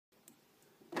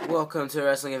Welcome to a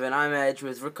wrestling event. I'm Edge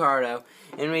with Ricardo,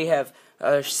 and we have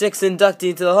our sixth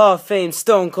inductee into the Hall of Fame,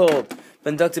 Stone Cold,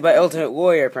 inducted by Ultimate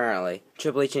Warrior, apparently.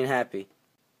 Triple H ain't happy.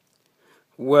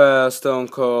 Well, Stone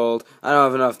Cold, I don't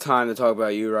have enough time to talk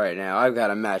about you right now. I've got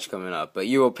a match coming up, but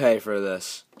you will pay for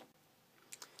this.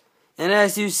 And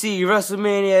as you see,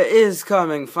 WrestleMania is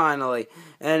coming, finally.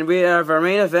 And we have our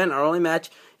main event, our only match.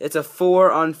 It's a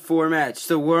 4-on-4 match.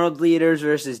 The World Leaders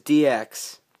versus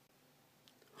DX.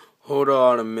 Hold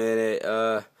on a minute.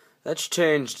 Let's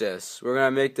change this. We're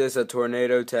gonna make this a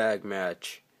tornado tag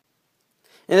match.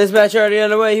 In this match already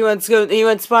underway, he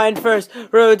went spine first.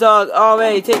 Road Dogg, oh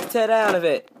man, he takes Ted out of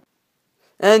it.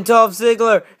 And Dolph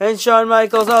Ziggler and Shawn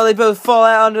Michaels, oh, they both fall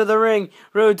out under the ring.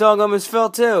 Road Dogg almost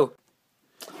fell too.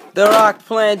 The Rock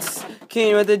plants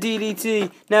Kane with the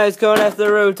DDT. Now he's going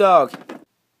after Road Dogg.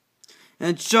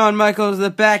 And Shawn Michaels,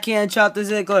 the backhand chop to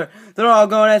Ziggler. They're all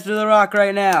going after The Rock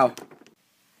right now.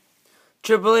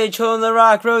 Triple H holding The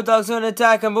Rock. Road Dogg's going to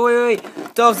attack him. But wait.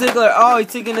 Dolph Ziggler. Oh, he's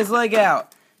taking his leg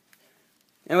out.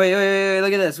 And wait.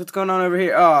 Look at this. What's going on over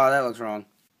here? Oh, that looks wrong.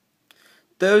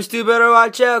 Those two better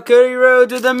watch out. Cody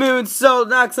Rhodes with the moonsault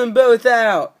knocks them both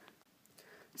out.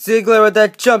 Ziggler with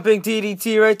that jumping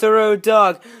DDT right to Road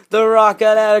Dogg. The Rock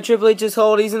got out of Triple H's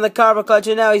hold. He's in the carpet clutch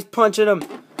and now he's punching him.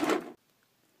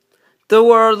 The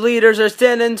World Leaders are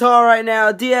standing tall right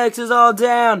now. DX is all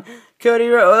down. Cody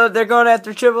Rhodes, they're going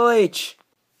after Triple H.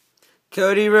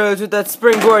 Cody Rhodes with that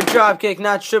springboard dropkick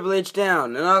knocks Triple H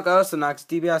down. And also knocks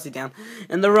DiBiase down.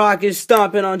 And The Rock is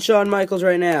stomping on Shawn Michaels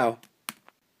right now.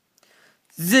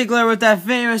 Ziggler with that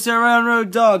famous around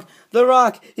Road Dogg. The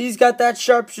Rock, he's got that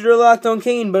sharpshooter locked on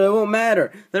Kane, but it won't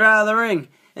matter. They're out of the ring.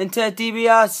 And Ted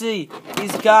DiBiase,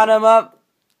 he's got him up.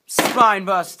 Spine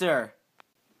buster.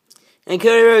 And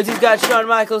Cody Rhodes, he's got Shawn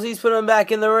Michaels. He's putting him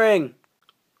back in the ring.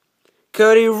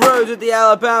 Cody Rhodes with the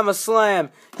Alabama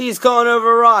Slam. He's calling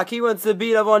over Rock. He wants to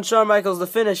beat up on Shawn Michaels to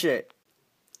finish it.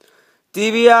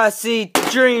 DiBiase,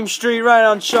 Dream Street right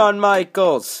on Shawn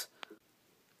Michaels.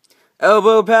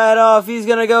 Elbow pad off. He's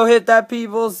going to go hit that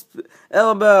people's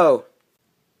elbow.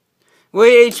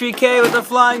 Wait, HBK with the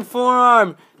flying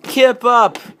forearm. Kip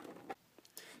up.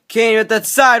 Kane with that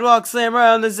sidewalk slam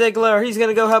right on the Ziggler. He's going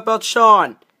to go help out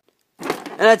Shawn.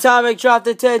 An atomic drop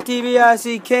to Ted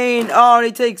DiBiase. Kane, oh, and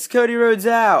he takes Cody Rhodes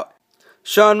out.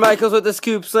 Shawn Michaels with the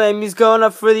scoop slam. He's going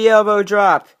up for the elbow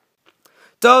drop.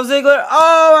 Dolph Ziggler,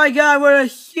 oh my god, what a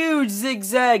huge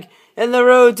zigzag. And the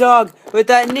Road Dogg with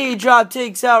that knee drop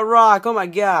takes out Rock. Oh my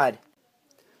god.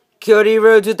 Cody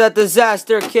Rhodes with that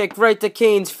disaster kick right to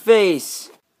Kane's face.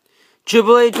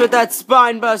 Triple H with that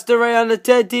spine buster right on the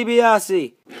Ted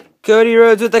DiBiase. Cody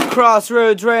Rhodes with the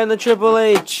crossroads right on the Triple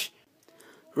H.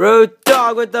 Road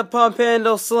Dogg with the pump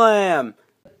handle slam.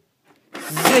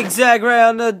 Zigzag right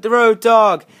on the Road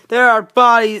Dogg. There are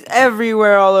bodies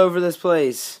everywhere all over this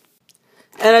place.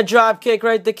 And a drop kick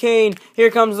right to Kane. Here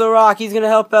comes The Rock. He's going to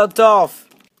help out Dolph.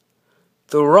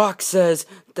 The Rock says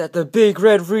that the big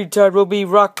red retard will be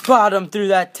rock bottom through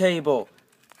that table.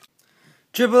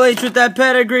 Triple H with that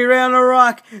pedigree right on The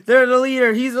Rock. They're the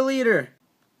leader. He's the leader.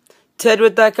 Ted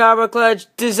with that carpet clutch.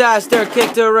 Disaster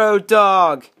kick to Road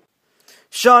Dogg.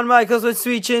 Shawn Michaels with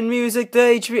sweet chin music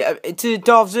to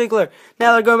Dolph Ziggler.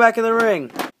 Now they're going back in the ring.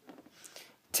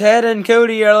 Ted and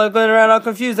Cody are looking around all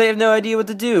confused. They have no idea what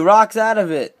to do. Rock's out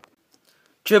of it.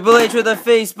 Triple H with a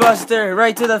face buster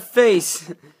right to the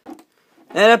face.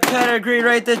 And a pedigree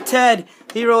right to Ted.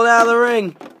 He rolled out of the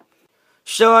ring.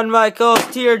 Shawn Michaels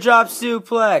teardrop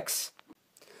suplex.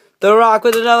 The Rock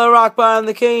with another rock bottom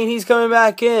to Kane. He's coming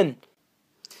back in.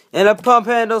 And a pump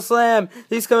handle slam.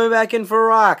 He's coming back in for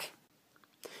Rock.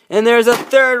 And there's a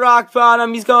third rock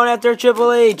bottom. He's going after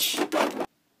Triple H.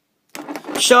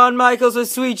 Shawn Michaels with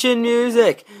sweet chin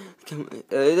music.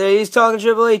 He's talking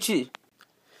Triple H.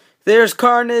 There's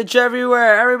carnage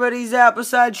everywhere. Everybody's out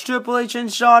besides Triple H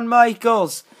and Shawn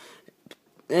Michaels.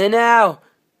 And now,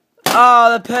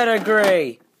 oh, the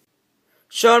pedigree.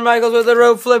 Shawn Michaels with the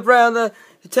rope flip round the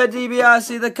Ted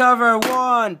DiBiase, the cover.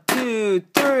 1, 2,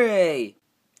 3.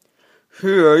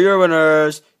 Here are your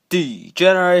winners.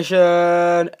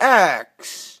 Generation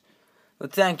X. Well,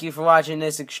 thank you for watching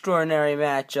this extraordinary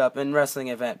matchup and wrestling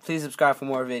event. Please subscribe for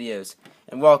more videos.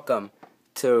 And welcome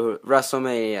to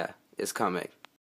WrestleMania is coming.